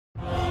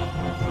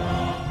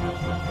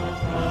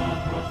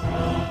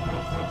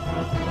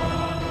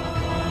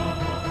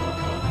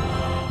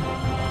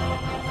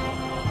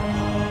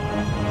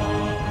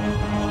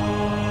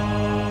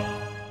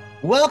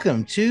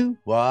Welcome to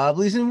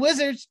Wobblies and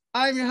Wizards.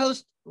 I'm your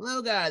host,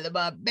 Logar the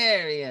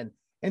Barbarian.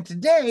 And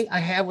today I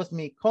have with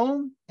me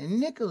Colm and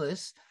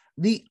Nicholas,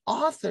 the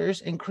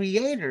authors and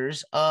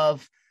creators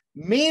of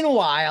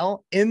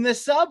Meanwhile in the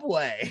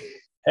Subway.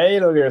 Hey,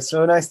 Logar.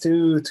 So nice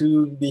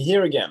to be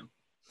here again.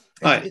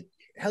 Hi.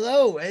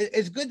 Hello.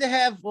 It's good to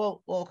have,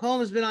 Colm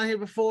has been on here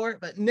before,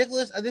 but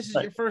Nicholas, this is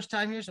your first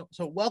time here.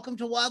 So welcome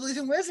to Wobblies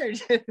and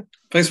Wizards.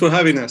 Thanks for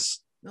having us.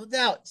 No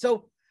doubt.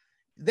 So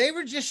they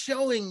were just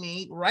showing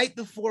me right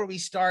before we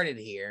started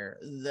here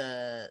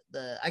the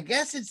I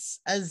guess it's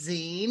a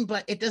zine,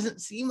 but it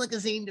doesn't seem like a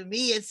zine to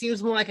me. It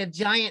seems more like a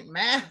giant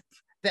map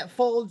that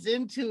folds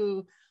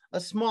into a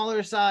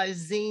smaller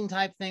size zine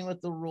type thing with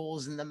the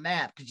rules and the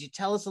map. Could you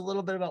tell us a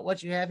little bit about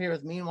what you have here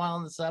with Meanwhile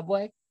in the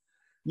Subway?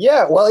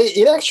 Yeah, well,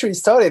 it actually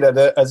started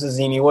as a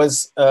zine. It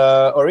was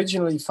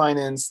originally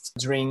financed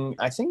during,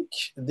 I think,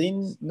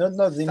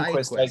 not Zine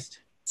Quest, like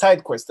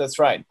Side Quest. That's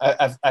right.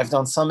 I've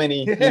done so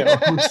many.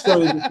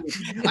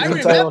 I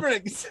remember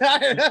it.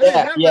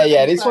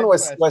 Yeah. This one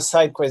was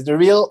Side Quest, the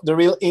real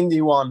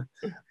indie one.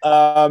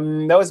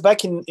 That was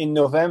back in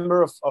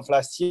November of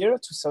last year,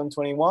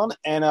 2021,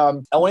 and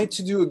I wanted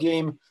to do a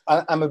game.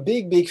 I'm a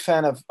big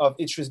fan of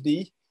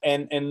HSB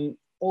and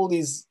all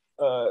these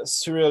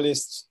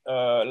surrealist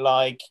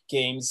like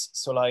games.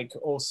 So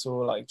also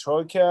like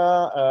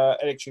Troika,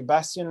 Electric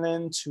Bastion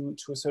Land to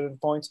a certain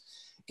point.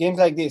 Games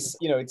like this,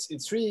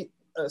 it's really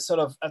sort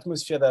of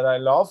atmosphere that I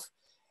love.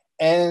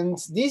 And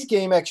this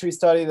game actually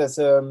started as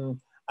a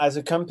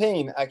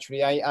campaign.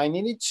 Actually, I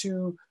needed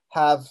to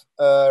have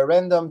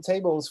random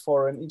tables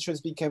for an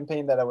HSB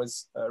campaign that I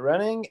was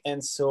running,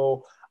 and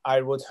so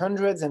I wrote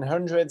hundreds and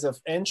hundreds of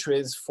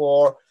entries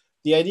for.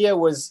 The idea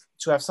was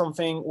to have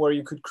something where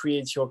you could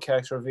create your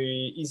character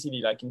very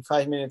easily, like in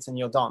 5 minutes, and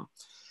you're done.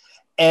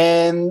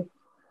 And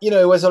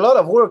it was a lot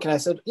of work, and I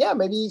said, yeah,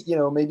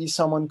 maybe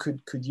someone could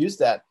use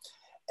that.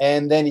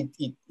 And then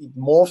it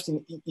morphed,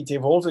 it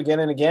evolved again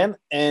and again,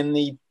 and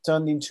it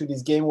turned into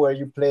this game where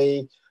you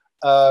play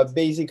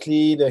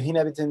basically the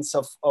inhabitants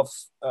of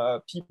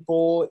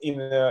people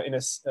in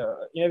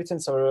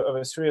inhabitants of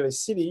a surrealist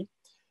city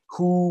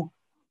who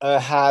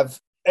have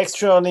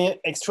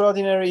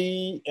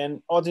extraordinary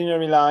and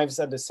ordinary lives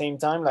at the same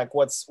time. Like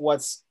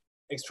what's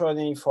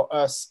extraordinary for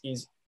us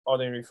is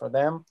ordinary for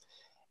them.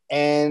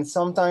 And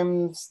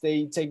sometimes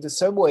they take the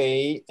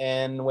subway,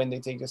 and when they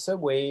take the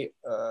subway,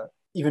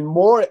 even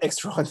more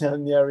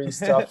extraordinary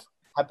stuff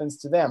happens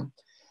to them.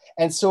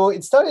 And so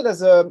it started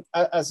as a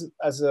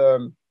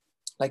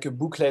like a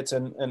booklet,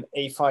 an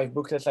A5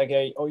 booklet, like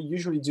I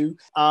usually do.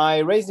 I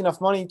raised enough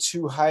money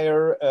to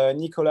hire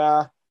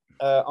Nicolas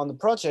on the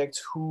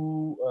project,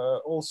 who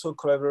also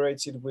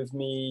collaborated with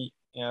me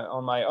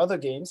on my other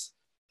games.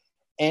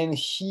 And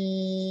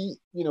he,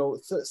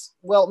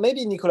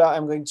 maybe Nicolas,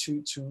 I'm going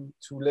to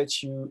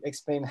let you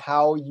explain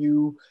how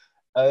you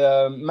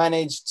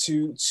managed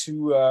to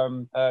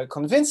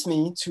convince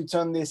me to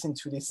turn this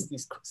into this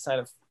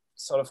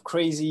sort of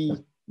crazy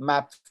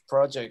map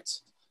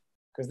project,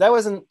 because that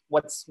wasn't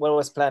what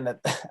was planned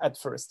at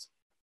first.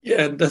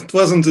 Yeah, that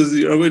wasn't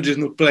the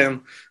original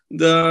plan.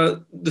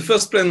 The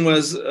first plan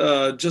was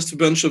just a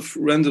bunch of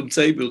random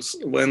tables.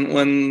 When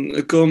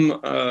Colm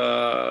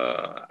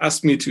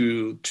asked me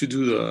to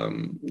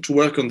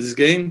work on this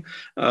game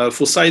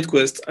for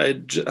SideQuest, I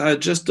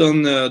had just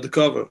done the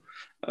cover,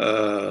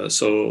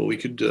 so we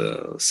could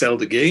sell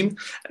the game,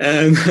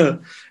 and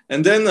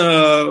and then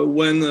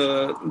when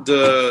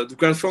the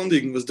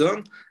crowdfunding was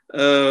done,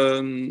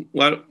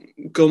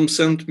 Colm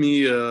sent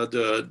me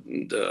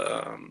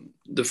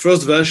the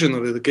first version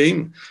of the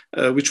game,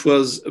 which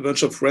was a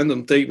bunch of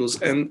random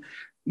tables. And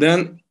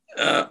then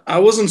I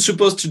wasn't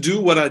supposed to do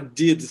what I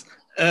did.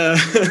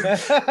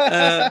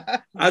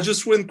 I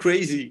just went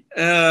crazy.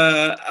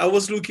 I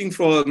was looking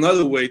for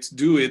another way to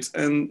do it.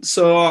 And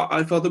so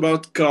I thought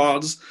about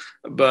cards,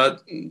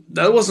 but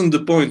that wasn't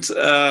the point.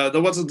 That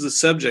wasn't the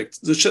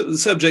subject. The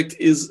subject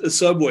is a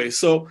subway.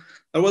 So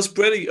it was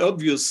pretty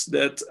obvious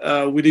that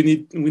we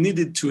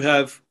needed to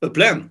have a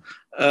plan,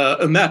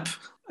 a map.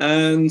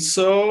 And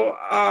so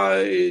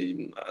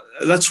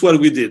that's what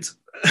we did,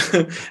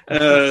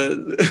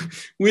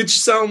 which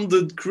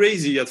sounded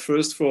crazy at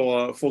first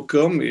for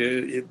Colm.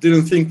 He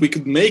didn't think we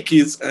could make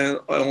it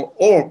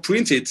or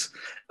print it,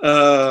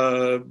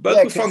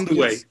 but we found a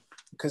way.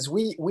 Because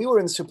we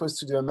weren't supposed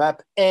to do a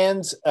map,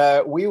 and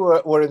we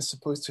weren't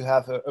supposed to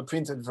have a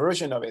printed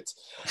version of it.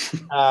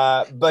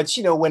 But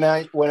when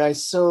I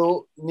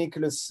saw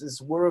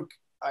Nicholas's work,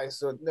 I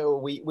thought, no,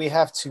 we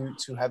have to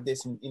have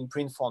this in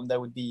print form.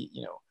 That would be,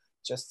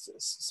 just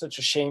such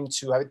a shame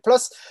to have it.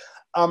 Plus,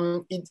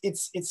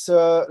 it's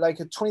like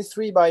a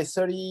 23 by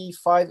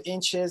 35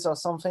 inches or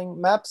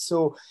something map.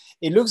 So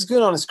it looks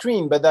good on a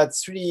screen, but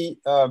that's really,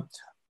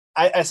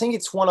 I think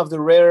it's one of the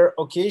rare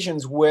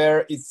occasions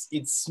where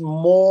it's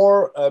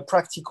more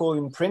practical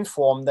in print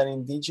form than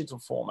in digital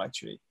form,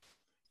 actually.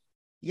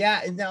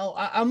 Yeah, and now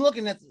I'm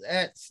looking at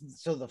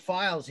so the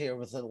files here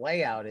with the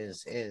layout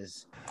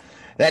is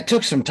that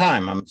took some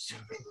time. I'm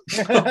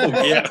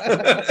Oh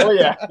yeah. Oh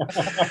yeah.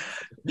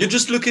 You're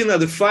just looking at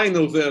the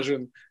final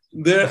version.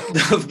 There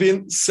have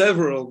been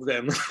several of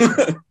them.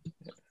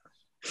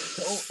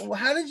 So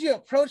how did you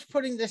approach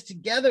putting this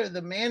together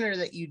the manner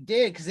that you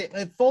did? Because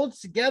it folds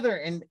together,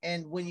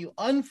 and when you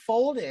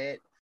unfold it,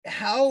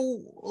 how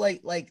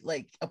like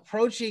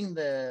approaching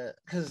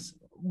because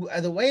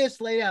the way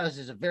it's laid out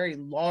is a very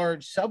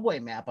large subway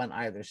map on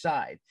either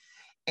side,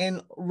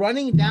 and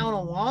running down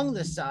along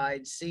the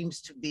side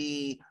seems to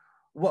be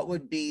what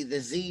would be the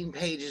zine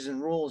pages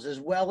and rules, as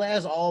well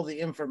as all the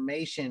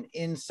information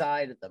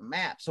inside of the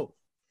map. So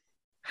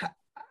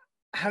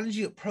how did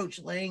you approach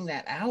laying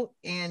that out,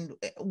 and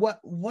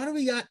what do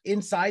we got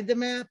inside the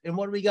map, and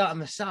what do we got on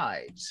the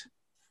sides?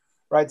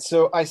 Right.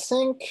 So I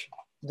think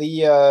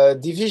the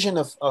division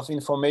of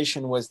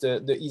information was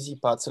the easy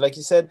part. So like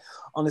you said,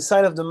 on the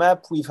side of the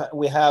map,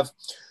 we have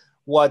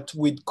what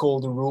we'd call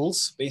the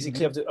rules,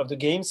 basically, of the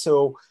game.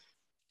 So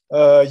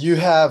you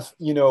have,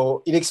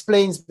 it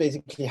explains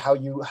basically how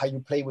you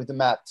play with the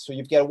map. So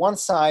you've got one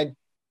side,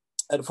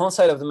 the front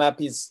side of the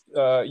map is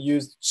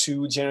used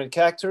to generate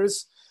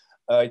characters.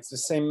 It's the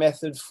same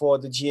method for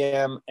the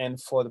GM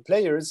and for the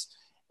players.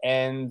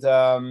 And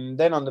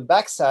then on the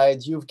back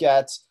side, you've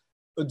got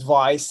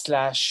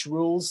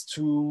advice/rules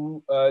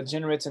to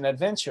generate an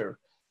adventure.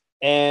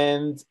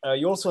 And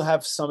you also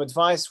have some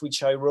advice,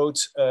 which I wrote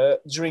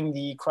during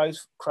the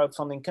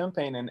crowdfunding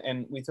campaign.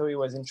 And we thought it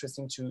was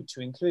interesting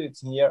to include it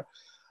here,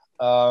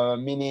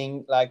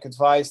 meaning like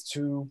advice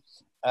to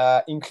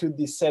include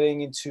this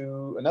setting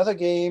into another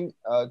game,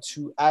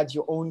 to add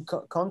your own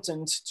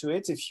content to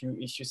it if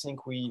you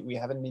think we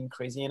haven't been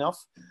crazy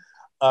enough,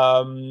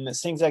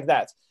 things like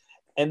that.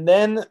 And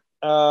then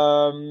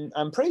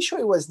I'm pretty sure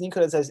it was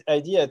Nicolas'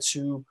 idea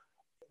to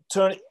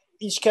turn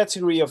each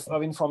category of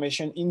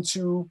information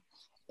into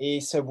a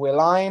subway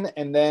line,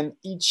 and then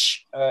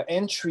each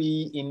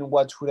entry in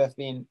what would have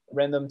been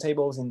random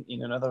tables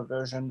in another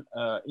version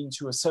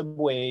into a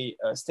subway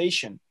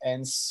station.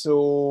 And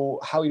so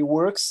how it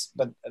works,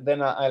 but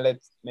then I let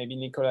maybe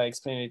Nicolas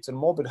explain it a little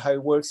more, but how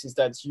it works is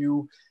that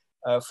you,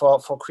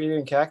 for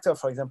creating a character,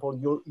 for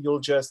example, you'll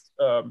just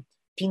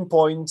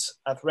pinpoint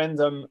at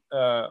random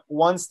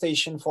one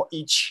station for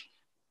each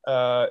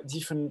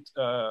different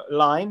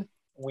line.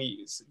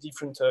 We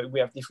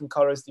have different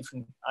colors,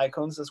 different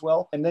icons as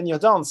well, and then you're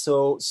done.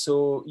 So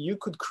you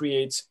could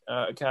create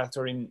a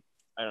character in,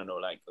 I don't know,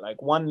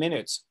 like 1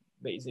 minute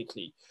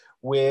basically,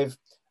 with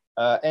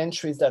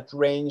entries that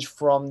range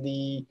from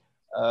the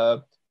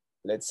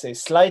let's say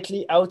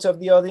slightly out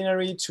of the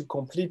ordinary to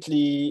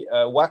completely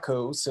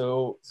wacko.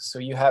 So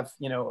you have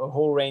a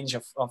whole range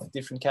of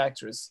different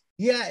characters.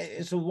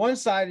 Yeah, so one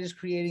side is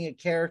creating a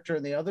character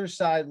and the other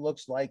side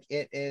looks like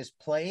it is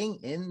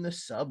playing in the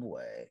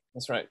subway.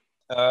 That's right.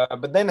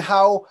 But then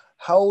how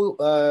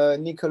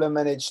Nicolas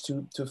managed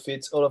to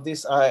fit all of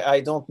this, I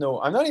don't know.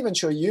 I'm not even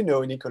sure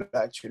Nicolas,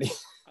 actually.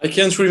 I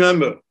can't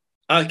remember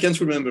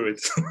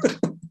it.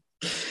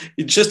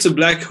 It's just a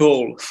black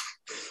hole.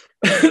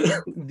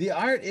 The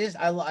art is,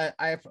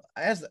 I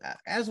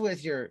as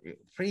with your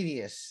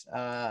previous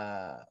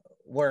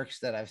works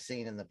that I've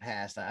seen in the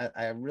past,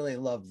 I really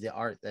love the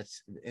art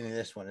that's in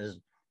this one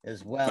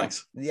as well.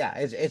 Thanks. Yeah,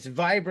 it's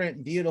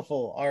vibrant,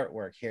 beautiful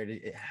artwork here.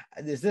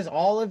 Is this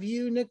all of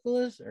you,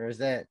 Nicolas, or is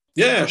that?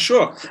 Yeah,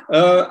 sure.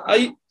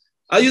 I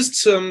used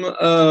some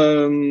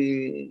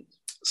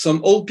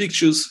old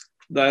pictures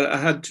that I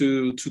had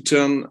to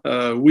turn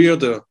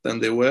weirder than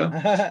they were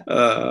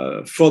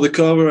for the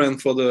cover and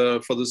for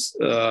the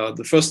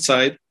first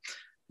side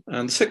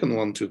and the second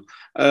one too.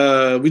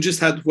 We just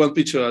had one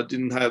picture. I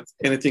didn't have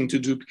anything to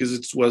do because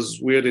it was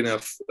weird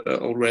enough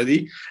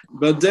already.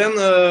 But then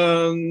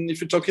if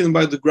you're talking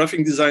about the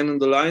graphic design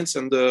and the lines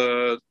and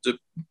the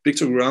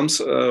pictograms,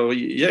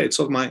 yeah, it's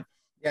all mine.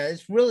 Yeah,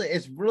 it's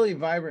really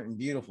vibrant and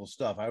beautiful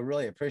stuff. I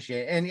really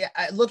appreciate it. And yeah,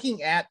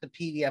 looking at the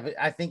PDF,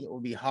 I think it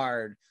would be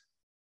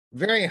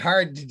very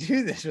hard to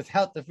do this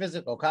without the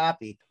physical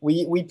copy.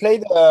 We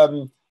played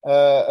an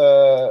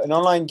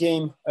online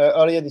game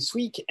earlier this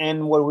week,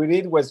 and what we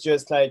did was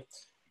just like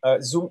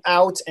zoom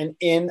out and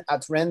in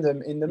at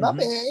random in the map.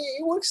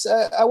 It works.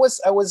 I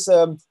was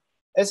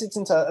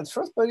hesitant at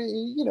first, but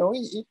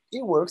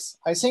it works.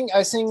 I still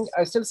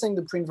think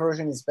the print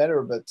version is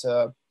better, but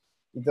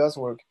it does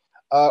work.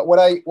 What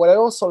I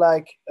also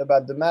like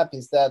about the map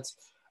is that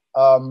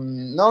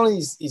not only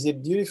is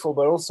it beautiful,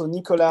 but also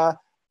Nicolas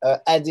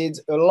added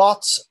a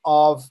lot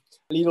of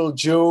little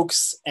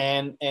jokes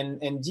and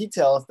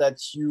details that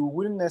you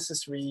wouldn't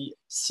necessarily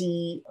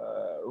see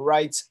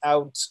right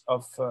out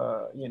of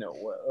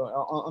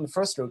on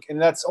first look,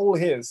 and that's all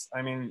his.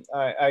 I mean,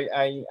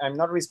 I'm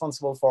not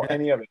responsible for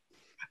any of it,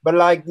 but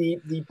like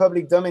the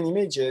public domain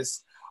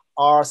images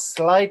are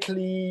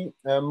slightly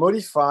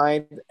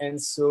modified,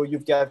 and so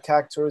you've got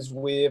characters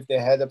with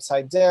their head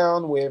upside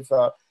down, with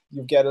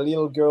you've got a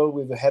little girl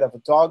with the head of a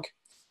dog.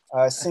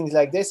 things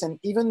like this, and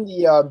even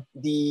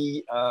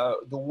the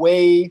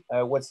way,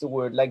 what's the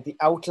word, like the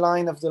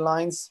outline of the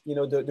lines, you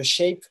know, the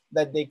shape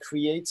that they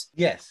create.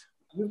 Yes.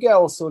 You've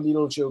got also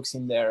little jokes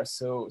in there,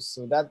 so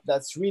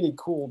that's really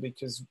cool,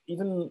 because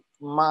even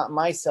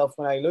myself,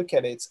 when I look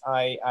at it,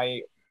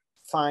 I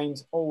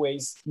find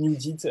always new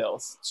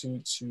details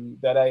to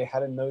that I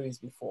hadn't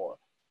noticed before,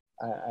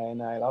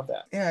 and I love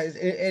that. Yeah,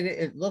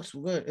 it looks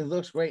good. It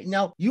looks great.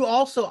 Now, you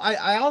also,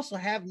 I also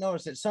have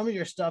noticed that some of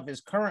your stuff is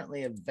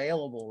currently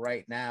available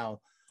right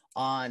now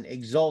on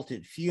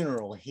Exalted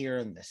Funeral here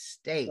in the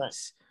States. Right.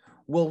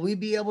 Will we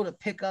be able to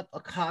pick up a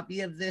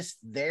copy of this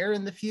there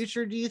in the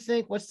future, do you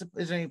think? Is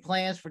there any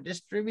plans for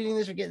distributing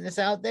this or getting this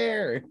out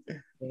there?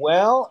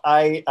 Well,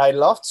 I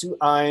love to.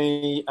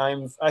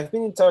 I've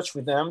been in touch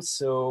with them,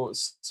 so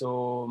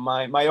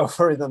my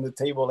offer is on the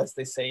table, as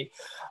they say.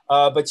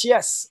 But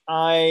yes,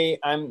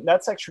 I'm.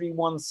 That's actually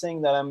one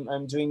thing that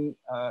I'm doing.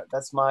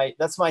 That's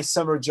my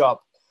summer job.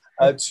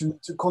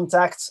 To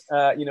contact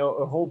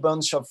a whole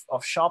bunch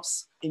of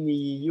shops in the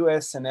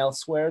US and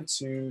elsewhere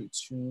so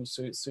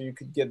you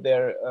could get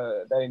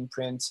that in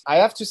print. I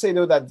have to say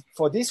though that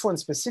for this one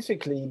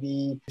specifically,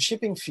 the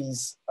shipping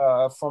fees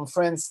from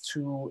France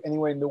to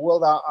anywhere in the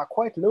world are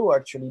quite low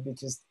actually,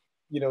 because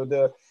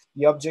the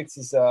object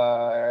is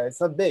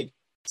it's not big.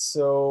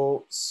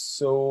 So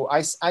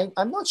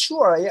I'm not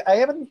sure. I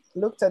haven't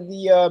looked at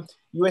the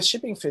US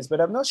shipping fees,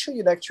 but I'm not sure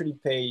you'd actually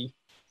pay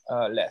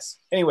less.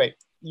 Anyway.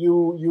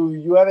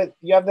 You have it.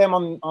 You have them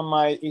on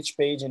my each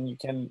page, and you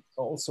can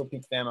also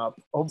pick them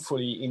up,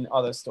 hopefully, in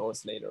other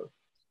stores later.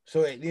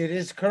 So it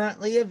is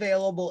currently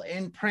available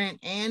in print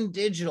and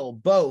digital,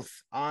 both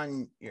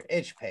on your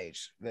itch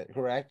page.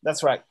 Correct?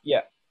 That's right.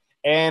 Yeah,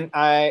 and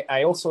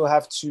I also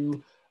have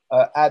to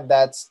add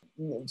that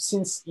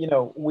since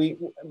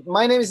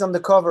my name is on the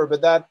cover, but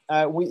that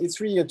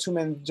it's really a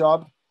two-man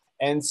job,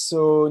 and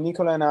so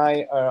Nicolas and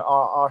I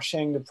are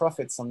sharing the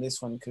profits on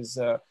this one because.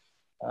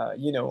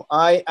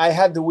 I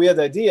had the weird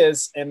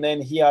ideas, and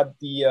then he had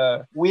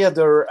the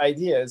weirder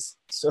ideas.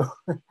 So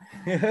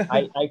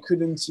I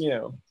couldn't,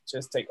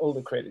 just take all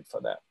the credit for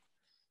that.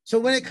 So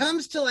when it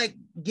comes to like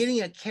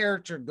getting a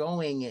character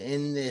going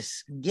in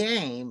this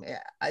game,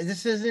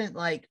 this isn't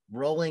like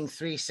rolling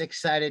 3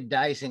 6-sided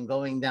dice and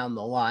going down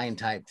the line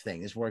type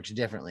thing. This works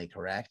differently,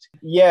 correct?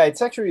 Yeah,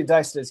 it's actually a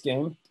diceless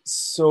game.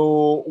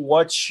 So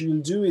what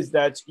you'll do is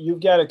that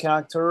you've got a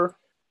character,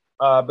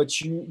 but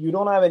you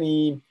don't have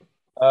any.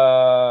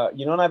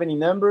 You don't have any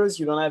numbers,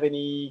 you don't have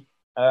any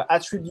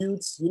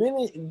attributes, you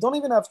don't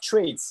even have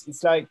traits.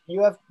 It's like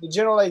you have the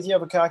general idea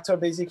of a character.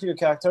 Basically a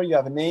character, you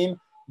have a name,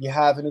 you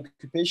have an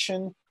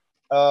occupation,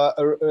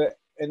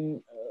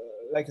 and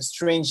like a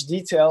strange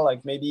detail,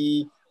 like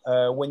maybe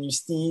when you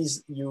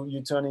sneeze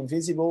you turn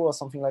invisible or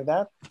something like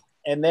that,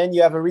 and then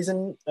you have a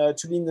reason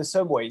to be in the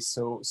subway.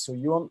 So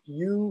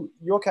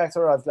your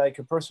character has like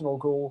a personal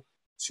goal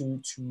to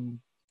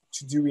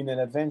do in an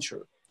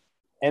adventure.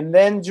 And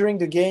then during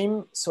the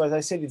game, so as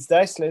I said, it's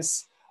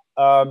diceless.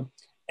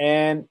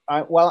 And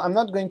I'm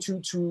not going to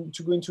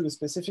go into the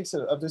specifics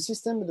of the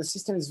system, but the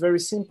system is very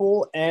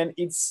simple, and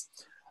it's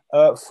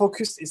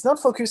focused. It's not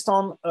focused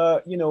on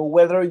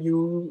whether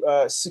you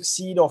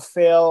succeed or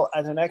fail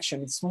at an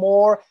action. It's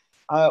more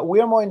we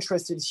are more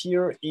interested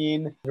here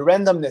in the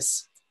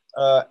randomness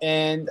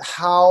and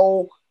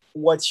how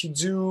what you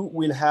do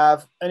will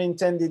have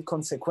unintended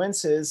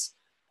consequences.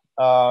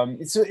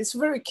 It's a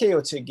very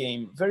chaotic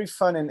game, very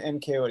fun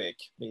and chaotic,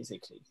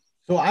 basically.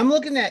 So I'm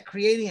looking at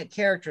creating a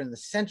character in the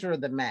center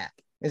of the map.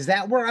 Is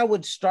that where I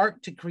would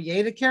start to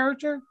create a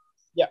character?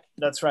 Yeah,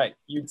 that's right.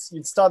 You'd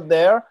start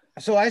there.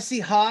 So I see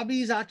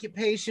hobbies,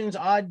 occupations,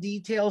 odd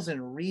details,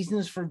 and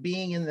reasons for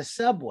being in the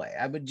subway.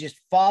 I would just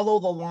follow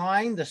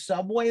the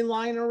subway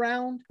line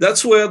around.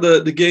 That's where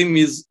the game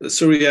is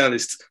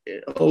surrealist,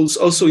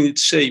 also in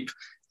its shape,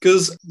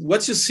 because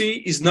what you see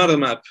is not a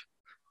map.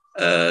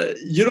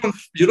 You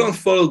don't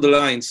follow the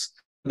lines.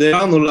 There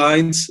are no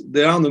lines.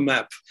 There are no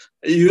map.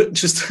 You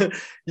just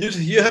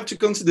you have to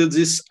consider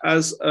this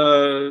as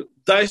a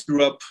dice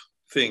drop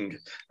thing.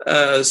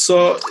 There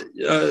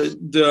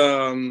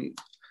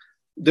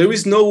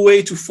is no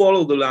way to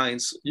follow the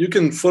lines. You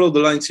can follow the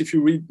lines if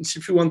you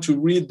want to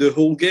read the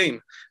whole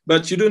game,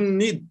 but you don't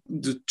need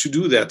to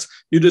do that.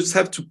 You just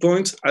have to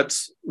point at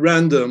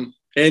random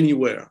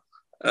anywhere.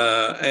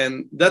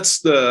 And that's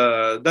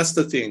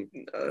the thing.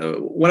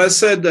 When I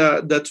said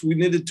that we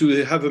needed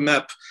to have a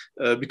map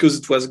because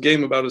it was a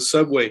game about a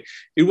subway,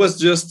 it was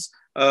just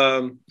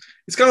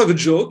it's kind of a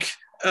joke,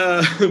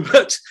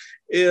 but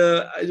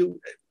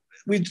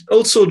we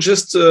also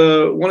just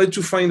wanted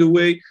to find a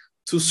way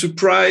to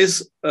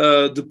surprise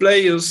the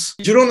players.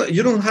 You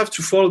don't have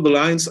to follow the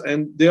lines,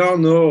 and there are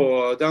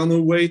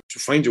no way to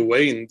find your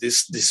way in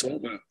this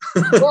disorder.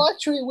 Well,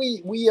 actually,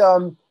 we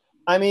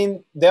I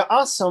mean, there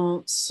are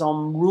some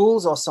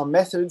rules or some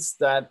methods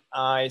that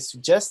I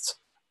suggest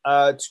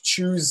to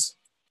choose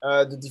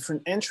the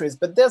different entries,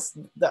 but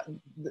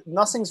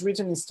nothing's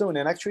written in stone,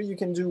 and actually you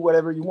can do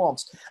whatever you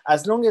want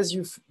as long as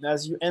you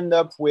end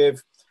up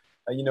with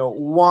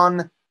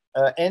one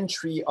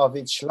entry of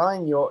each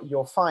line,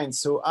 you're fine.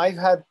 So I've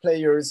had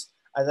players,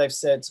 as I've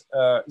said,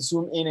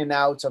 zoom in and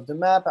out of the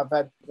map. I've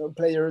had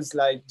players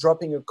like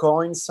dropping a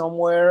coin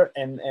somewhere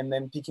and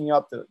then picking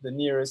up the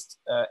nearest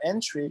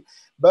entry.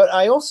 But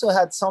I also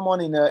had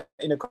someone in a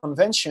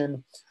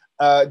convention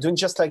doing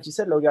just like you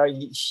said, Logar.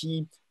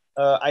 He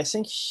I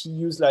think he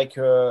used like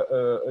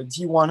a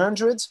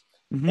D100.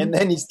 Mm-hmm. And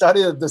then he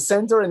started at the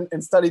center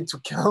and started to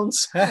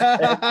count.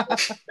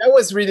 That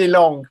was really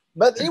long,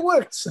 but it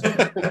worked.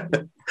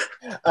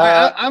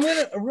 I'm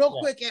gonna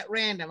quick at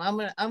random. I'm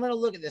gonna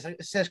look at this.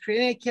 It says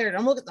creating a character.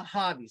 I'm gonna look at the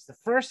hobbies. The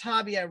first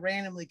hobby I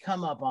randomly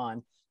come up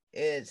on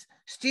is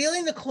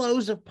stealing the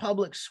clothes of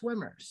public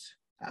swimmers.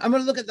 I'm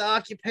gonna look at the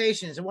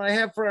occupations, and what I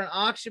have for an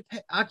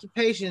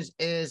occupations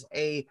is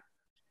a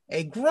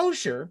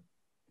grocer.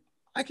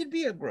 I could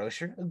be a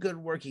grocer, a good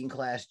working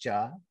class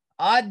job.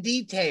 Odd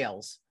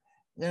details.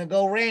 I'm going to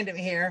go random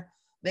here.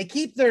 They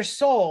keep their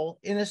soul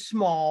in a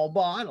small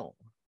bottle.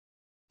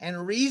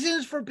 And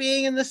reasons for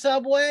being in the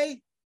subway,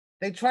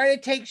 they try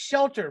to take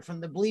shelter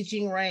from the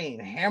bleaching rain,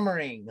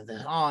 hammering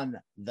on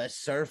the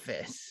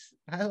surface.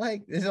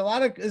 There's a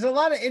lot of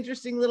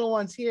interesting little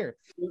ones here.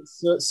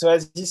 So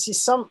as you see,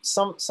 some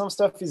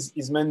stuff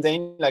is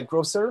mundane, like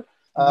grocer,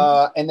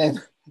 and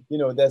then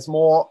there's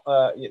more,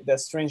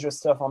 there's stranger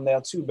stuff on there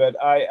too. But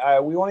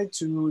we wanted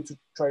to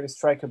try to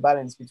strike a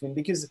balance between,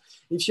 because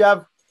if you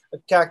have a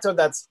character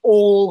that's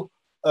all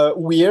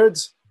weird,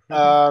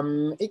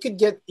 it could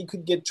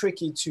get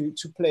tricky to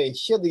play.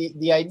 Here,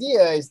 the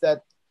idea is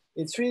that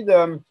it's really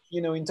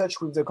in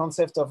touch with the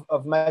concept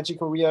of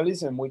magical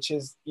realism, which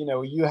is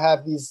you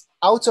have these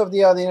out of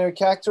the ordinary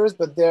characters,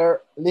 but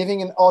they're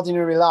living an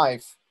ordinary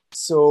life.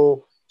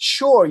 So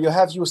sure, you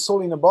have your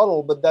soul in a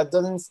bottle, but that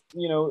doesn't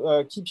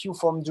keep you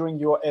from doing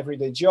your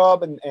everyday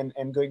job and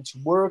going to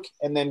work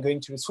and then going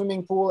to the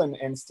swimming pool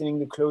and stealing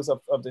the clothes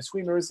of the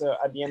swimmers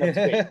at the end of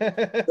the day.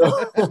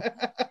 So,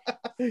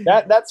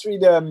 that's really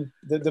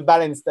the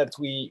balance that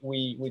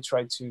we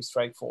try to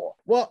strike for.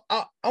 Well,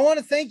 I want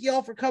to thank you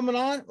all for coming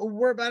on.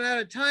 We're about out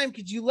of time.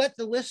 Could you let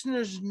the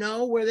listeners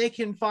know where they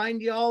can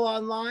find you all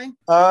online?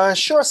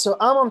 Sure. So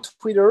I'm on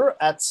Twitter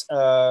at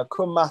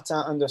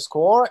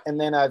commartin_, and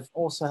then I've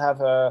also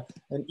have an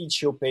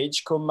itch.io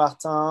page,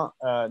 commartin,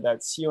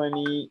 that's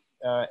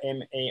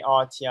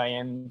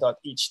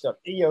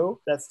COMMARTIN.itch.io.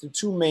 That's the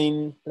two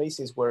main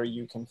places where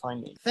you can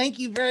find me. Thank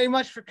you very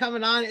much for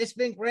coming on. It's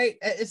been great.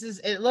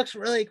 It looks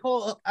really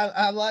cool.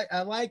 I like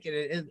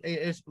it.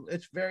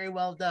 It's very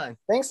well done.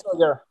 Thanks,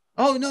 Roger.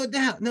 Oh, no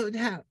doubt.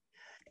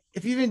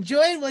 If you've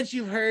enjoyed what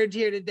you've heard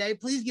here today,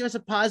 please give us a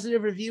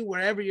positive review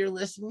wherever you're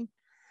listening.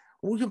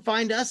 You can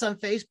find us on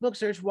Facebook,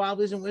 search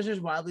Wildlies and Wizards.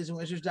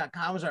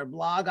 WildliesandWizards.com is our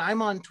blog.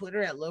 I'm on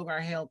Twitter at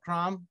Logar Hale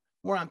Crom.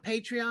 We're on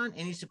Patreon.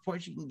 Any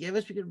support you can give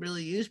us, we could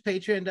really use.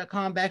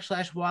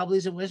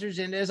 Patreon.com/Wildlies and Wizards.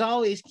 And as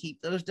always,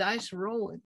 keep those dice rolling.